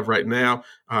that we have right now.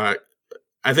 I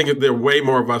think there are way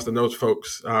more of us than those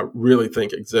folks really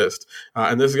think exist.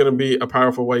 And this is going to be a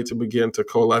powerful way to begin to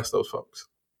coalesce those folks.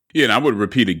 Yeah, and I would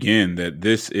repeat again that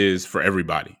this is for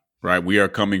everybody, right? We are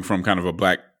coming from kind of a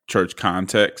Black church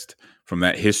context, from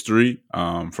that history,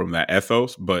 from that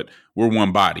ethos, but we're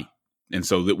one body. And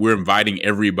so that we're inviting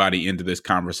everybody into this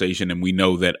conversation, and we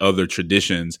know that other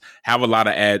traditions have a lot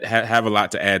to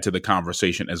add to the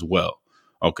conversation as well.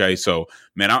 Okay, so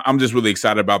man, I'm just really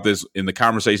excited about this. In the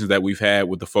conversations that we've had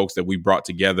with the folks that we brought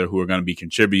together who are going to be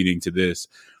contributing to this,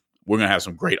 we're going to have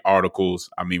some great articles.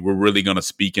 I mean, we're really going to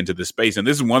speak into this space, and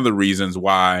this is one of the reasons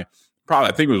why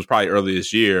I think it was probably early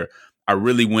this year, I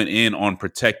really went in on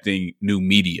protecting new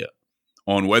media.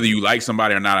 On whether you like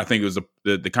somebody or not. I think it was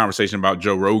the conversation about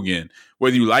Joe Rogan.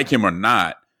 Whether you like him or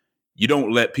not, you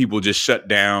don't let people just shut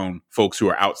down folks who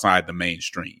are outside the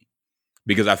mainstream,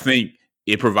 because I think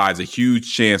it provides a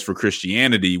huge chance for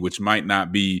Christianity, which might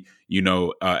not be,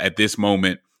 at this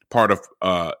moment, part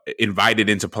of invited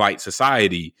into polite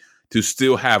society, to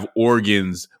still have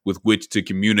organs with which to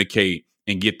communicate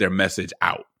and get their message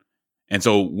out. And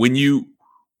so when you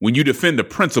defend a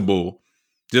principle,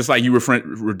 just like you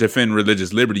defend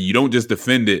religious liberty, you don't just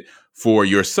defend it for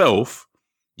yourself.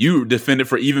 You defend it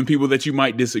for even people that you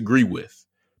might disagree with,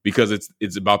 because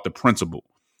it's about the principle.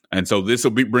 And so this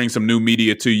will bring some new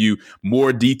media to you,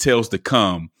 more details to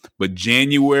come. But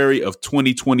January of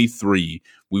 2023,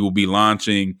 we will be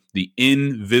launching the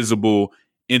Invisible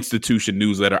institution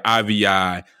newsletter,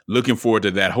 IVI. Looking forward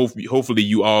to that. Hopefully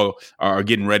you all are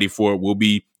getting ready for it. We'll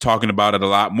be talking about it a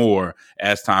lot more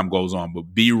as time goes on,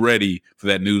 but be ready for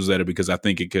that newsletter because I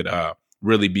think it could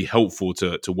really be helpful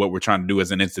to what we're trying to do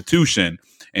as an institution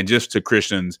and just to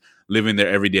Christians living their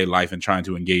everyday life and trying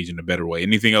to engage in a better way.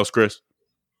 Anything else, Chris?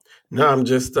 No, I'm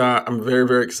just I'm very,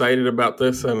 very excited about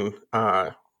this and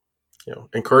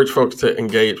encourage folks to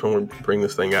engage when we bring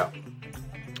this thing out.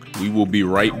 We will be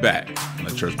right back on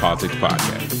the Church Politics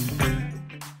Podcast.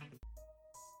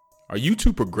 Are you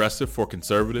too progressive for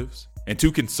conservatives and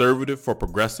too conservative for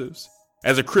progressives?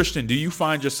 As a Christian, do you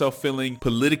find yourself feeling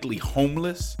politically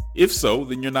homeless? If so,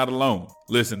 then you're not alone.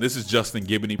 Listen, this is Justin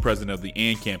Giboney, president of the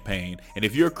AND Campaign, and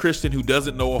if you're a Christian who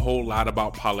doesn't know a whole lot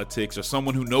about politics or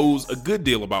someone who knows a good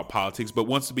deal about politics but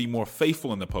wants to be more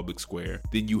faithful in the public square,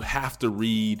 then you have to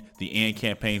read the AND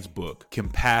Campaign's book,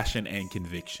 Compassion and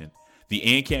Conviction.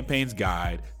 The AND Campaign's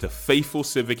guide to faithful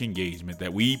civic engagement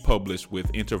that we publish with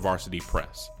InterVarsity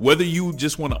Press. Whether you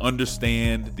just want to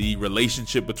understand the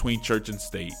relationship between church and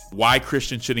state, why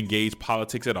Christians should engage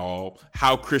politics at all,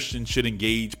 how Christians should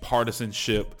engage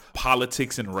partisanship,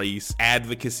 politics and race,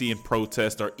 advocacy and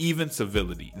protest, or even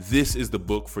civility, this is the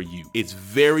book for you. It's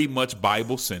very much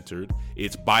Bible-centered.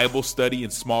 It's Bible study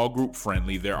and small group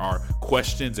friendly. There are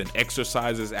questions and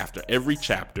exercises after every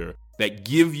chapter that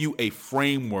give you a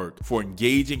framework for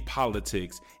engaging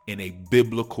politics in a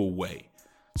biblical way.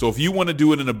 So if you want to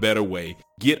do it in a better way,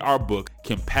 get our book,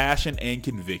 Compassion and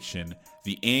Conviction,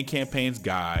 the AND Campaign's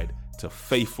Guide to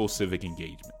Faithful Civic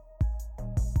Engagement.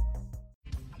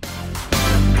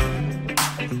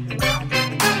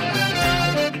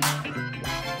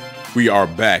 We are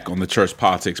back on the Church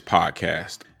Politics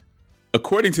Podcast.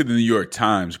 According to the New York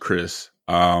Times, Chris,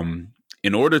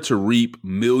 in order to reap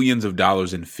millions of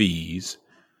dollars in fees,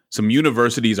 some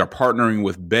universities are partnering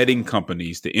with betting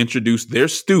companies to introduce their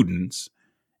students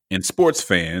and sports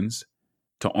fans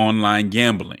to online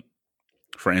gambling.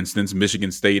 For instance,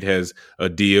 Michigan State has a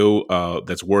deal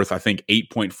that's worth, I think,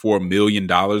 $8.4 million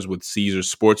with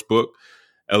Caesars Sportsbook.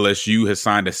 LSU has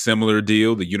signed a similar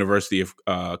deal. The University of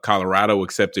Colorado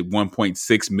accepted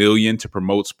 $1.6 million to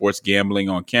promote sports gambling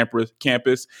on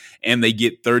campus, and they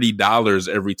get $30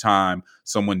 every time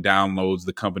someone downloads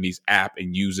the company's app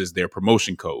and uses their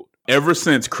promotion code. Ever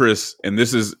since, Chris, and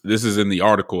this is in the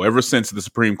article, ever since the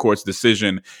Supreme Court's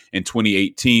decision in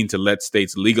 2018 to let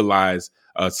states legalize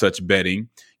such betting,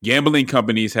 gambling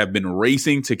companies have been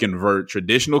racing to convert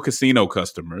traditional casino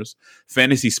customers,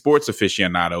 fantasy sports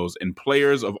aficionados, and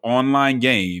players of online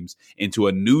games into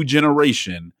a new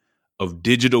generation of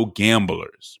digital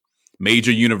gamblers.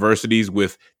 Major universities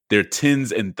with their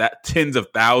tens of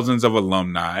thousands of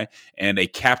alumni and a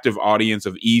captive audience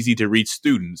of easy-to-reach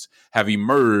students have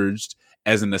emerged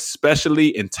as an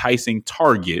especially enticing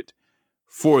target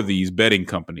for these betting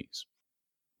companies.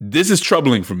 This is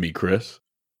troubling for me, Chris.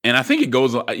 And I think it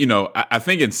goes, I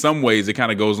think in some ways it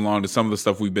kind of goes along to some of the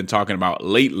stuff we've been talking about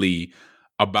lately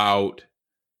about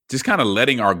just kind of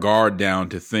letting our guard down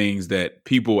to things that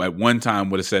people at one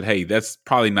time would have said, hey, that's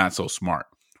probably not so smart.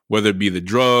 Whether it be the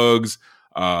drugs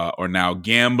or now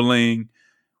gambling,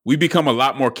 we become a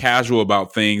lot more casual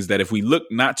about things that if we look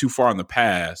not too far in the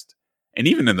past, and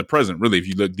even in the present, really, if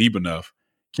you look deep enough,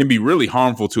 can be really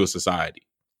harmful to a society.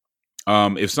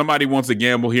 If somebody wants to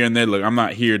gamble here and there, look, I'm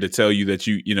not here to tell you that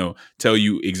tell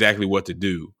you exactly what to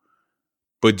do,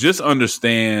 but just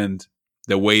understand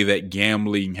the way that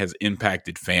gambling has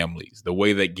impacted families, the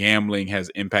way that gambling has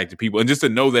impacted people, and just to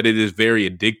know that it is very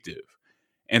addictive.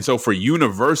 And so for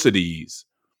universities,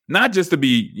 not just to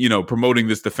be, promoting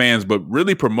this to fans, but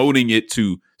really promoting it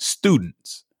to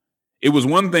students. It was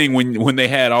one thing when they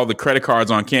had all the credit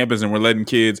cards on campus and were letting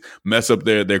kids mess up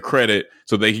their credit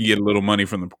so they can get a little money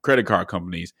from the credit card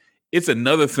companies. It's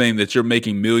another thing that you're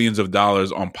making millions of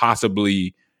dollars on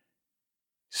possibly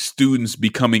students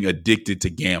becoming addicted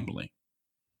to gambling.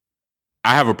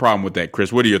 I have a problem with that,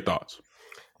 Chris. What are your thoughts?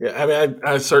 Yeah, I mean,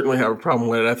 I certainly have a problem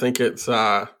with it. I think it's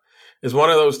one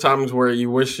of those times where you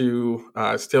wish you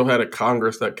still had a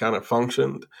Congress that kind of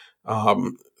functioned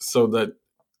so that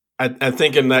I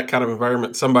think in that kind of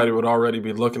environment, somebody would already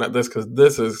be looking at this because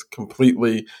this is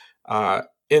completely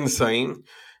insane.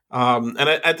 And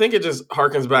I think it just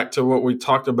harkens back to what we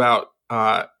talked about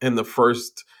in the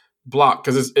first block,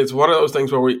 because it's one of those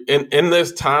things where we, in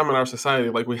this time in our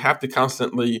society, like we have to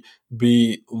constantly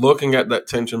be looking at that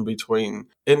tension between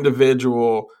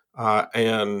individual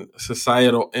and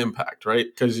societal impact, right?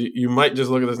 Because you might just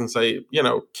look at this and say,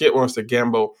 kid wants to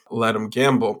gamble, let him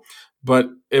gamble. But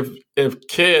if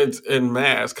kids en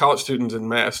masse, college students en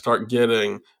masse, start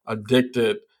getting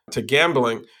addicted to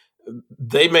gambling,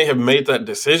 they may have made that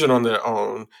decision on their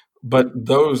own, but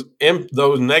those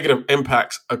negative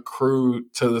impacts accrue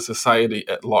to the society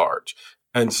at large.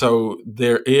 And so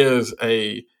there's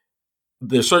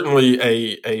certainly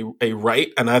a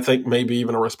right, and I think maybe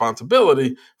even a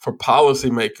responsibility for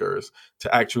policymakers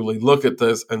to actually look at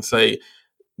this and say,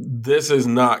 this is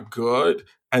not good.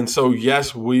 And so,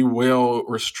 yes, we will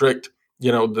restrict,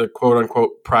 the quote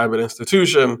unquote private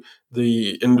institution,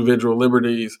 the individual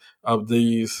liberties of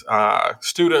these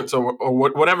students, or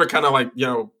whatever kind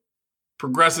of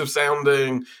progressive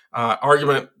sounding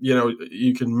argument,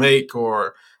 you can make,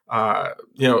 or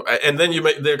and then you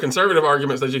make their conservative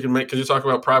arguments that you can make because you talk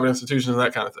about private institutions and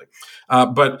that kind of thing.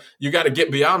 But you got to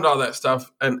get beyond all that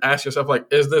stuff and ask yourself,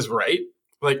 is this right?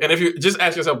 And if you just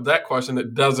ask yourself that question,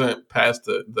 it doesn't pass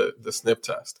the sniff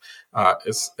test.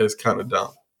 It's kind of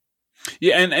dumb.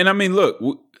 Yeah, and I mean, look,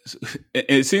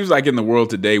 it seems like in the world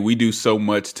today we do so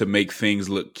much to make things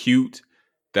look cute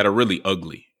that are really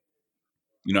ugly.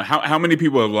 How many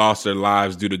people have lost their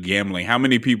lives due to gambling? How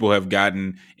many people have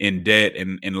gotten in debt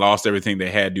and lost everything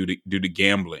they had due to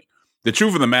gambling? The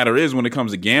truth of the matter is, when it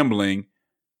comes to gambling,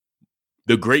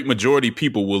 the great majority of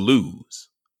people will lose.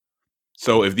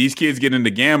 So if these kids get into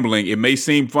gambling, it may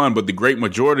seem fun, but the great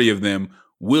majority of them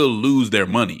will lose their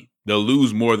money. They'll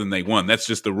lose more than they won. That's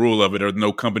just the rule of it, or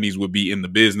no companies would be in the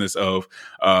business of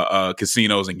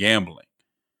casinos and gambling.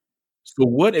 So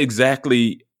what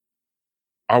exactly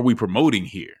are we promoting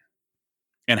here?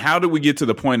 And how do we get to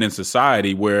the point in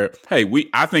society where, hey,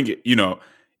 I think,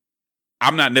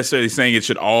 I'm not necessarily saying it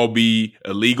should all be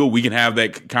illegal. We can have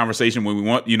that conversation when we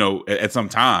want, at some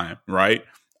time, right?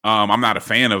 I'm not a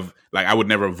fan of, I would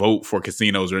never vote for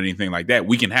casinos or anything like that.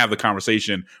 We can have the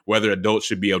conversation whether adults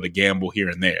should be able to gamble here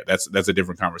and there. That's a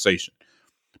different conversation.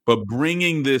 But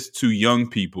bringing this to young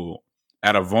people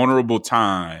at a vulnerable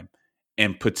time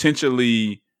and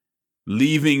potentially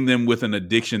leaving them with an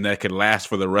addiction that could last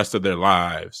for the rest of their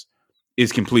lives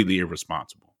is completely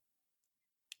irresponsible.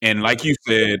 And like you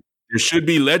said, there should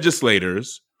be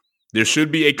legislators, there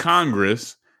should be a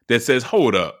Congress that says,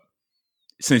 hold up,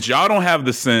 since y'all don't have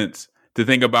the sense to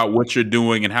think about what you're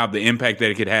doing and how the impact that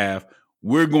it could have,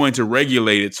 we're going to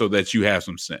regulate it so that you have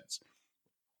some sense.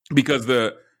 Because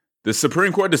the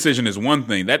Supreme Court decision is one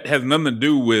thing. That has nothing to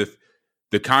do with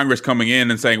the Congress coming in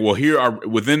and saying, well,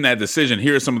 within that decision,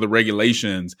 here are some of the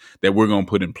regulations that we're going to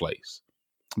put in place.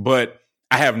 But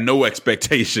I have no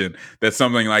expectation that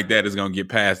something like that is going to get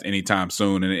passed anytime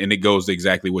soon. And it goes to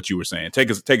exactly what you were saying. Take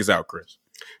us out, Chris.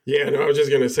 Yeah, no, I was just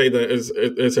going to say that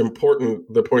it's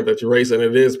important, the point that you raised, and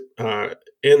it is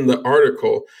in the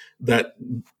article that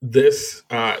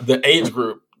the age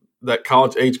group, that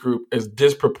college age group, is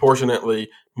disproportionately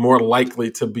more likely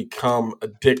to become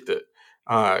addicted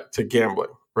to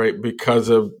gambling, right? Because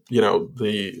of,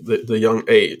 the young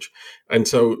age. And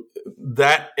so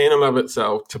that in and of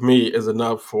itself, to me, is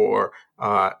enough for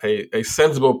a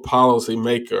sensible policy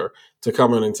maker to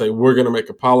come in and say, we're going to make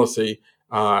a policy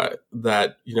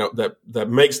that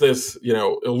makes this,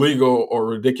 illegal or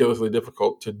ridiculously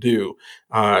difficult to do,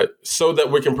 so that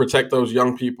we can protect those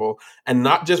young people, and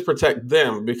not just protect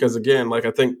them, because again,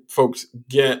 I think folks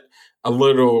get a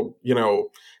little,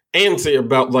 antsy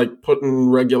about putting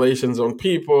regulations on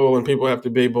people, and people have to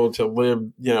be able to live,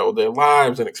 their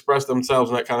lives and express themselves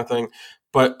and that kind of thing.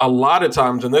 But a lot of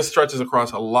times, and this stretches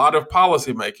across a lot of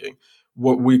policy making,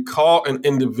 what we call an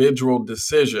individual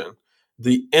decision,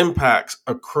 the impacts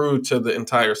accrue to the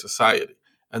entire society.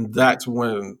 And that's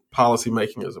when policy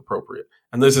making is appropriate.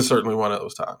 And this is certainly one of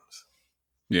those times.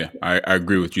 Yeah, I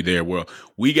agree with you there. Well,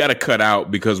 we got to cut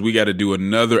out because we got to do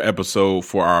another episode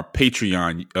for our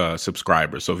Patreon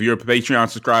subscribers. So if you're a Patreon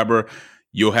subscriber,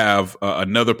 you'll have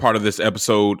another part of this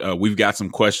episode. We've got some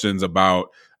questions about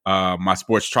my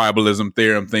sports tribalism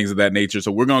theorem, things of that nature.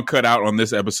 So we're going to cut out on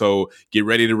this episode, get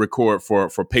ready to record for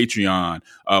Patreon.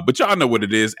 But y'all know what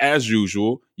it is. As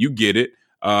usual, you get it.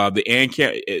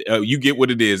 You get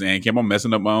what it is, Ann Camp. I'm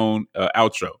messing up my own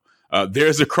outro.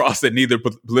 There's a cross that neither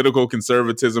political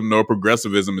conservatism nor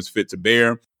progressivism is fit to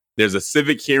bear. There's a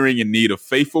civic hearing in need of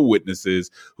faithful witnesses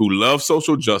who love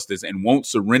social justice and won't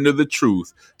surrender the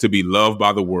truth to be loved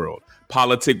by the world.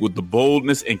 Politic with the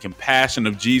boldness and compassion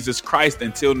of Jesus Christ.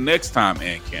 Until next time,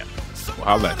 Ann Camp. Well,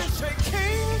 I'll let you.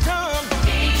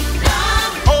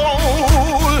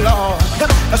 Oh,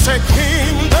 Lord. I say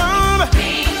kingdom.